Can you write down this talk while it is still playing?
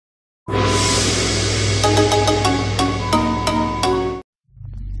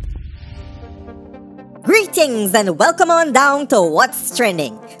Greetings and welcome on down to What's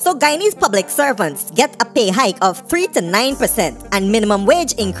Trending. So Guyanese public servants get a pay hike of 3 to 9% and minimum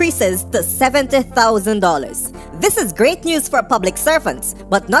wage increases to $70,000. This is great news for public servants,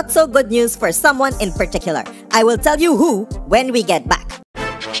 but not so good news for someone in particular. I will tell you who when we get back.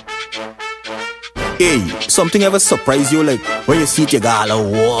 Hey, something ever surprise you like when you see Tigala?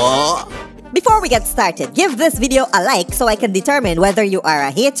 What? Before we get started, give this video a like so I can determine whether you are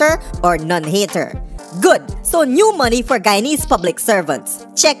a hater or non-hater. Good, so new money for Guyanese public servants.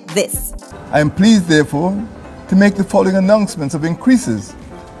 Check this. I am pleased, therefore, to make the following announcements of increases,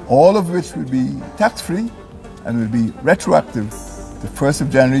 all of which will be tax-free and will be retroactive to 1st of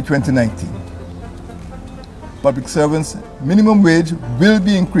January 2019. Public servants' minimum wage will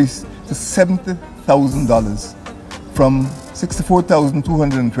be increased to $70,000 from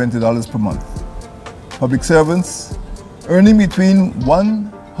 $64,220 per month. Public servants earning between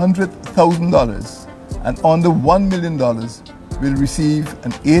 $100,000 and under $1 million will receive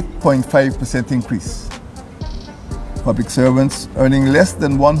an 8.5% increase. Public servants earning less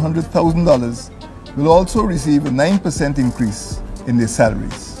than $100,000 will also receive a 9% increase in their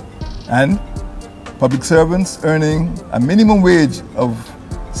salaries. And public servants earning a minimum wage of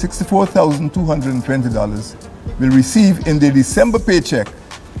 $64,220 will receive in their December paycheck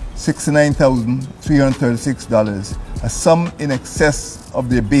 $69,336, a sum in excess of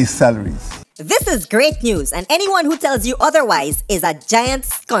their base salaries. This is great news, and anyone who tells you otherwise is a giant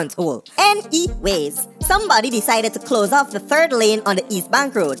scunt hole. Anyways, somebody decided to close off the third lane on the East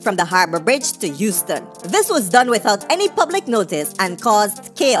Bank Road from the Harbor Bridge to Houston. This was done without any public notice and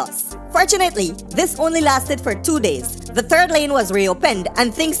caused chaos. Fortunately, this only lasted for 2 days. The third lane was reopened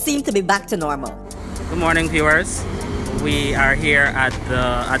and things seemed to be back to normal. Good morning, viewers. We are here at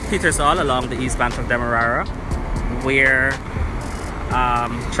Peters Hall along the east bank of Demerara, where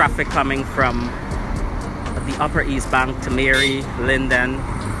traffic coming from the upper east bank to Mary, Linden,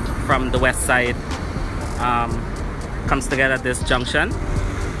 from the west side comes together at this junction.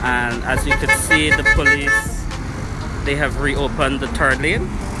 And as you can see, the police, they have reopened the third lane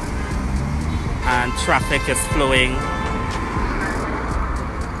and traffic is flowing .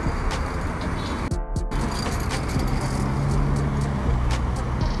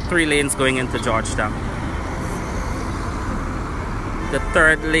 3 lanes going into Georgetown. The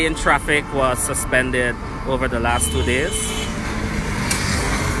third lane traffic was suspended over the last 2 days,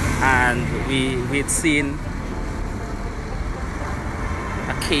 and we'd seen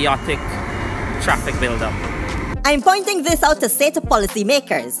a chaotic traffic buildup. I'm pointing this out to say to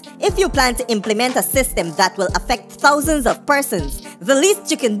policymakers, if you plan to implement a system that will affect thousands of persons, the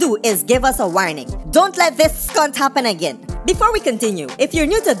least you can do is give us a warning. Don't let this stunt happen again. Before we continue, if you're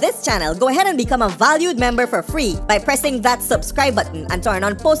new to this channel, go ahead and become a valued member for free by pressing that subscribe button and turn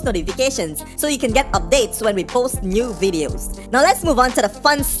on post notifications so you can get updates when we post new videos. Now let's move on to the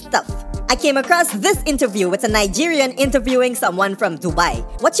fun stuff. I came across this interview with a Nigerian interviewing someone from Dubai.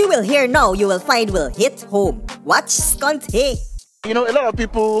 What you will hear now, you will find will hit home. Watch Skunt Hey. You know, a lot of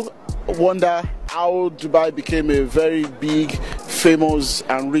people wonder how Dubai became a very big, famous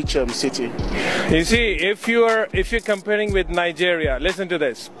and rich city. You see, if you're comparing with Nigeria, listen to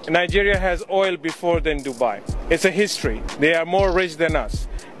this. Nigeria has oil before than Dubai. It's a history. They are more rich than us.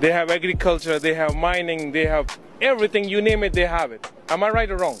 They have agriculture, they have mining, they have everything, you name it, they have it. Am I right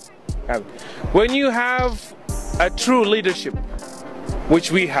or wrong? When you have a true leadership, which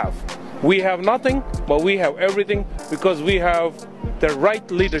we have nothing, but we have everything because we have the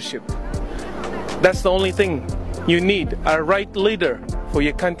right leadership. That's the only thing you need, a right leader for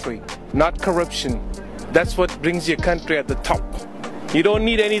your country, not corruption. That's what brings your country at the top. You don't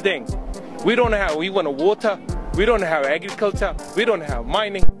need anything. We want water, we don't have agriculture, we don't have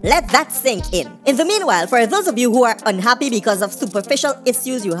mining. Let that sink in. In the meanwhile, for those of you who are unhappy because of superficial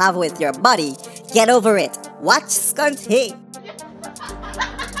issues you have with your body, get over it. Watch Skunt Hey.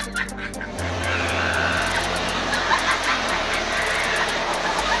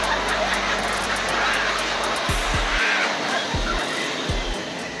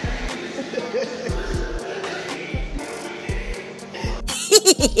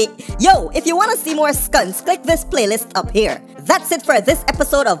 Yo, if you want to see more skunts, click this playlist up here. That's it for this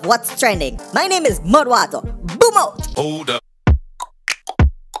episode of What's Trending. My name is Mudwata. Boom out! Hold up.